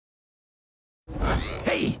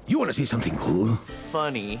Hey, you want to see something cool?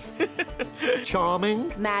 Funny.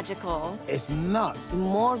 Charming. Magical. It's nuts.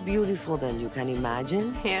 More beautiful than you can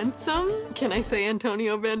imagine. Handsome. Can I say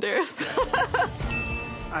Antonio Banderas?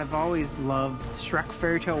 I've always loved Shrek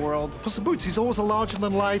fairy tale world. Puss in Boots, he's always a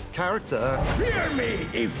larger-than-life character. Fear me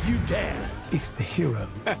if you dare. It's the hero.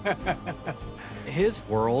 His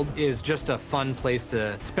world is just a fun place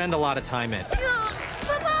to spend a lot of time in.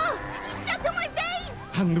 Papa! He stepped on my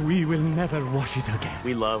face! And we will never wash it again.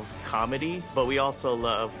 We love comedy, but we also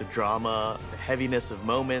love the drama, the heaviness of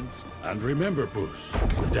moments. And remember, Puss,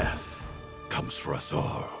 death comes for us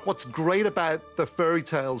all. What's great about the fairy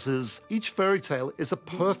tales is each fairy tale is a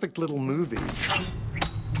perfect little movie.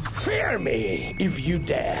 Fear me if you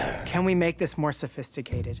dare. Can we make this more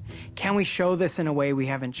sophisticated? Can we show this in a way we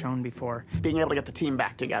haven't shown before? Being able to get the team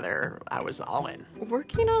back together, I was all in.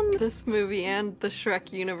 Working on this movie and the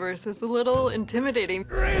Shrek universe is a little intimidating.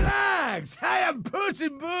 Relax! I am Puss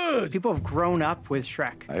in Boots! People have grown up with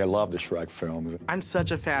Shrek. I love the Shrek films. I'm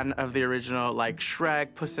such a fan of the original, like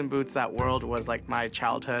Shrek, Puss in Boots. That world was like my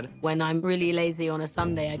childhood. When I'm really lazy on a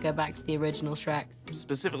Sunday, I go back to the original Shreks.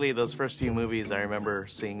 Specifically, those first few movies I remember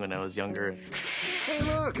seeing when I was younger. Hey,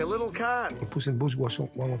 look, a little cat. Puss in Boots was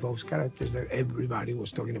one of those characters that everybody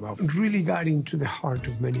was talking about. It really got into the heart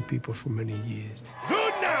of many people for many years.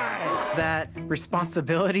 Good night! That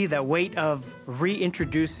responsibility, that weight of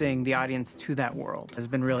reintroducing the audience to that world has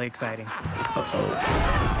been really exciting.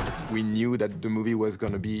 We knew that the movie was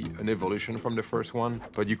going to be an evolution from the first one,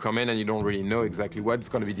 but you come in and you don't really know exactly what's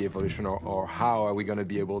going to be the evolution or how are we going to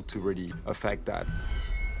be able to really affect that.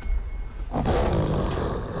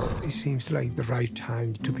 It seems like the right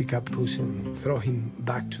time to pick up Puss and throw him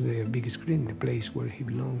back to the big screen, the place where he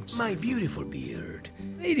belongs. My beautiful beard.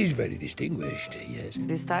 It is very distinguished, yes.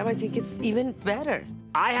 This time I think it's even better.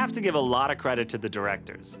 I have to give a lot of credit to the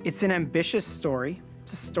directors. It's an ambitious story.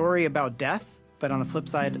 It's a story about death, but on the flip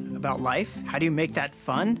side, about life. How do you make that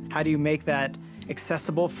fun? How do you make that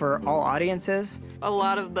accessible for all audiences? A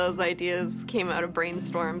lot of those ideas came out of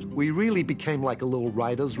brainstorms. We really became like a little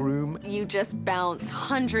writer's room. You just bounce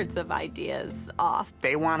hundreds of ideas off.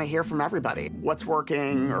 They want to hear from everybody. What's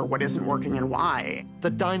working or what isn't working and why. The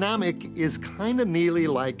dynamic is kind of nearly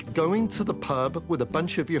like going to the pub with a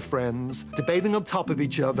bunch of your friends, debating on top of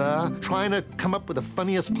each other, trying to come up with the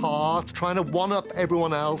funniest parts, trying to one-up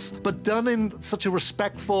everyone else, but done in such a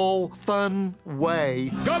respectful, fun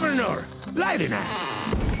way. Governor, light it up!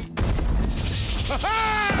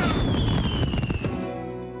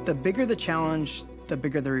 The bigger the challenge, the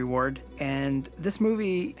bigger the reward. And this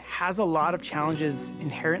movie has a lot of challenges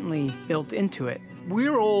inherently built into it. We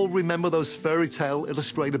all remember those fairy tale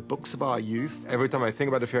illustrated books of our youth. Every time I think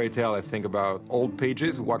about a fairy tale, I think about old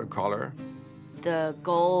pages, watercolor. The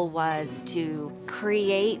goal was to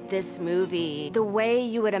create this movie the way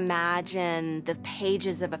you would imagine the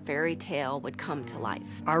pages of a fairy tale would come to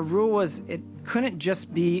life. Our rule was it couldn't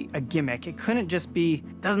just be a gimmick. It couldn't just be,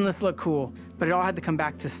 doesn't this look cool? But it all had to come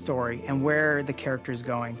back to story and where the character's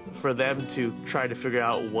going. For them to try to figure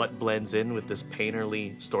out what blends in with this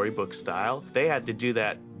painterly storybook style, they had to do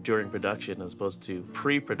that during production as opposed to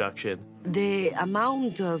pre-production. The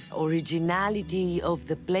amount of originality of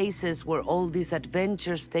the places where all these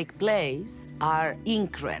adventures take place are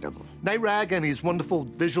incredible. Nate Ragg and his wonderful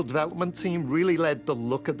visual development team really led the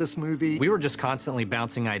look of this movie. We were just constantly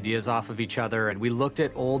bouncing ideas off of each other, and we looked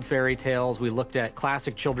at old fairy tales, we looked at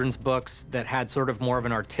classic children's books that had sort of more of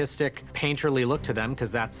an artistic, painterly look to them,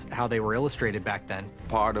 because that's how they were illustrated back then.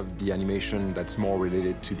 Part of the animation that's more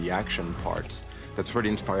related to the action parts. That's really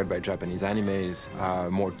inspired by Japanese animes,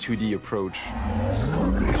 more 2D approach.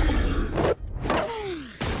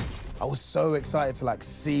 I was so excited to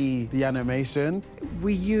see the animation.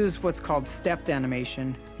 We use what's called stepped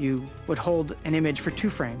animation. You would hold an image for 2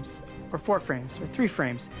 frames, or 4 frames, or 3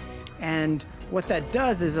 frames. And what that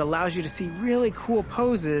does is allows you to see really cool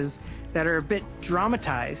poses that are a bit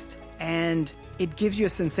dramatized, and it gives you a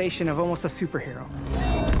sensation of almost a superhero.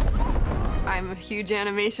 I'm a huge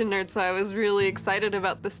animation nerd, so I was really excited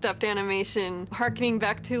about the stepped animation, harkening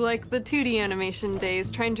back to like the 2D animation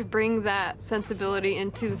days, trying to bring that sensibility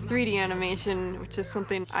into the 3D animation, which is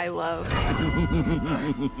something I love.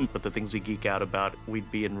 But the things we geek out about,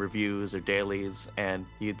 we'd be in reviews or dailies, and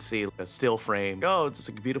you'd see a still frame. Oh, it's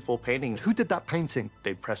a beautiful painting. Who did that painting?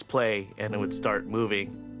 They'd press play, and it would start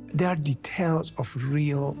moving. There are details of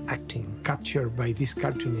real acting captured by these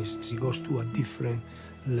cartoonists. It goes to a different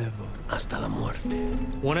level. Hasta la muerte.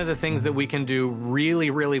 One of the things that we can do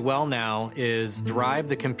really, really well now is drive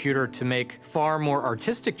the computer to make far more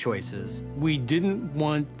artistic choices. We didn't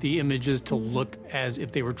want the images to look as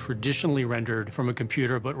if they were traditionally rendered from a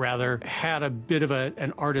computer, but rather had a bit of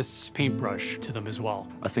an artist's paintbrush to them as well.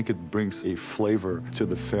 I think it brings a flavor to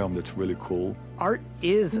the film that's really cool. Art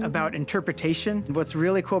is about interpretation. What's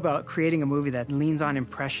really cool about creating a movie that leans on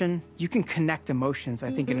impression, you can connect emotions,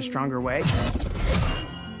 I think, in a stronger way.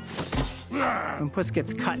 When Puss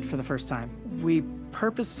gets cut for the first time, we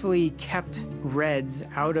purposefully kept Reds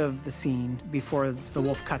out of the scene before the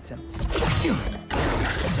wolf cuts him.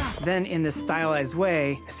 Then, in this stylized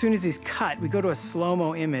way, as soon as he's cut, we go to a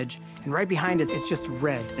slow-mo image, and right behind it, it's just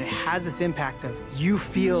red. And it has this impact of, you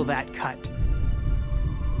feel that cut.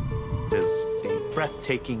 It's a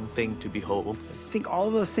breathtaking thing to behold. I think all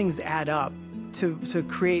of those things add up to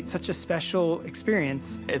create such a special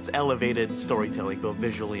experience. It's elevated storytelling, both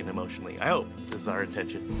visually and emotionally. I hope this is our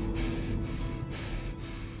intention.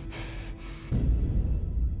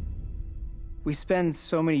 We spend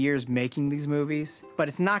so many years making these movies, but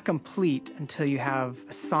it's not complete until you have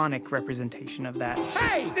a sonic representation of that.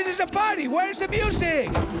 Hey, this is a party! Where's the music?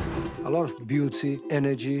 A lot of beauty,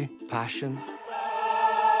 energy, passion.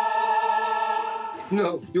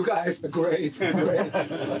 No, you guys are great.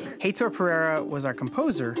 Heitor Pereira was our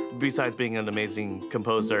composer. Besides being an amazing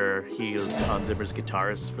composer, he was Hans Zimmer's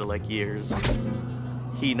guitarist for like years.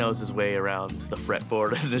 He knows his way around the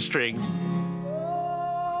fretboard and the strings.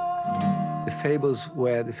 The fables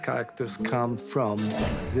where these characters come from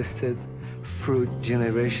existed through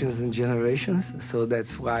generations and generations, so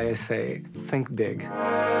that's why I say, think big.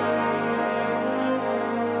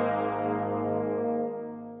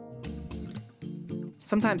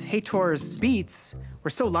 Sometimes Heitor's beats were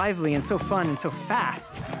so lively and so fun and so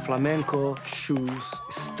fast. Flamenco, shoes,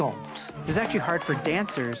 stomps. It was actually hard for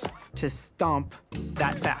dancers to stomp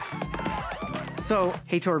that fast. So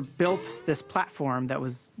Heitor built this platform that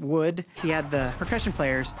was wood. He had the percussion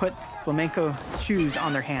players put flamenco shoes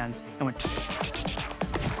on their hands and went.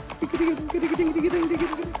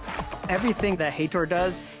 Everything that Heitor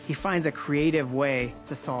does, he finds a creative way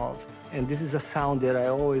to solve. And this is a sound that I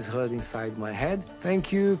always heard inside my head.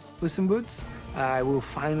 Thank you, Puss in Boots. I will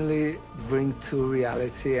finally bring to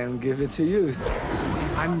reality and give it to you.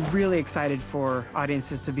 I'm really excited for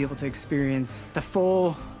audiences to be able to experience the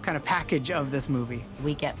full kind of package of this movie.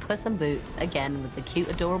 We get Puss in Boots, again, with the cute,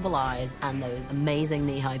 adorable eyes and those amazing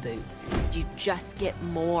knee-high boots. You just get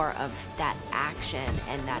more of that action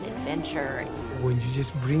and that adventure. When you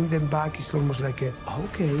just bring them back, it's almost like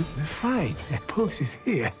okay, we're fine. Puss is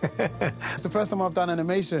here. It's the first time I've done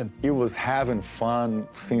animation. He was having fun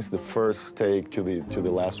since the first take to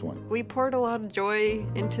the last one. We poured a lot of joy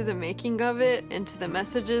into the making of it, into the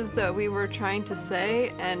messages that we were trying to say,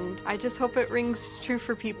 and I just hope it rings true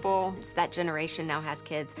for people. It's that generation now has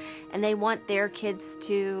kids, and they want their kids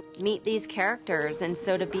to meet these characters, and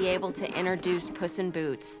so to be able to introduce Puss in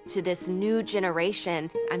Boots to this new generation,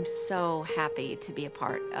 I'm so happy to be a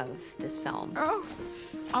part of this film.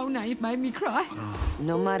 Oh, now you've made me cry.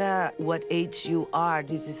 No matter what age you are,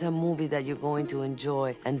 this is a movie that you're going to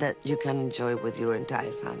enjoy and that you can enjoy with your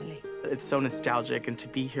entire family. It's so nostalgic, and to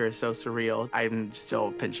be here is so surreal. I'm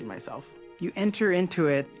still pinching myself. You enter into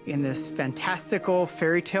it in this fantastical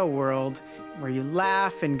fairy tale world where you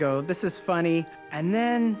laugh and go, this is funny, and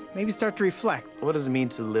then maybe start to reflect. What does it mean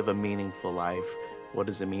to live a meaningful life? What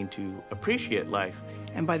does it mean to appreciate life?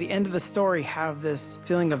 And by the end of the story, have this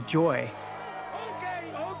feeling of joy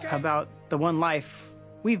about the one life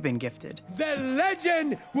we've been gifted. The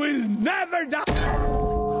legend will never die!